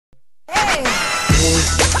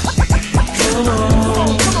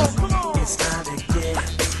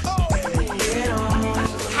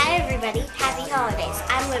Hi everybody, happy holidays.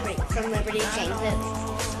 I'm Liberty from Liberty Jane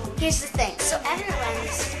Food. Here's the thing, so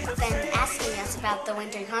everyone's been asking us about the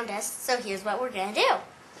winter contest, so here's what we're going to do.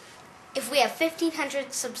 If we have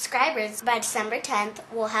 1,500 subscribers by December 10th,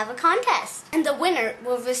 we'll have a contest. And the winner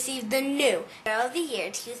will receive the new Hero of the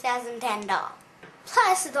Year 2010 doll.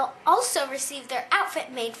 Plus, they'll also receive their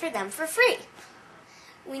outfit made for them for free.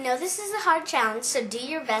 We know this is a hard challenge, so do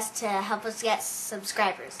your best to help us get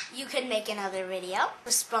subscribers. You can make another video,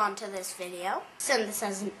 respond to this video, send this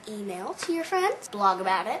as an email to your friends, blog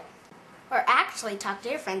about it, or actually talk to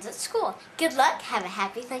your friends at school. Good luck, have a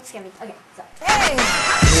happy Thanksgiving. Okay, so.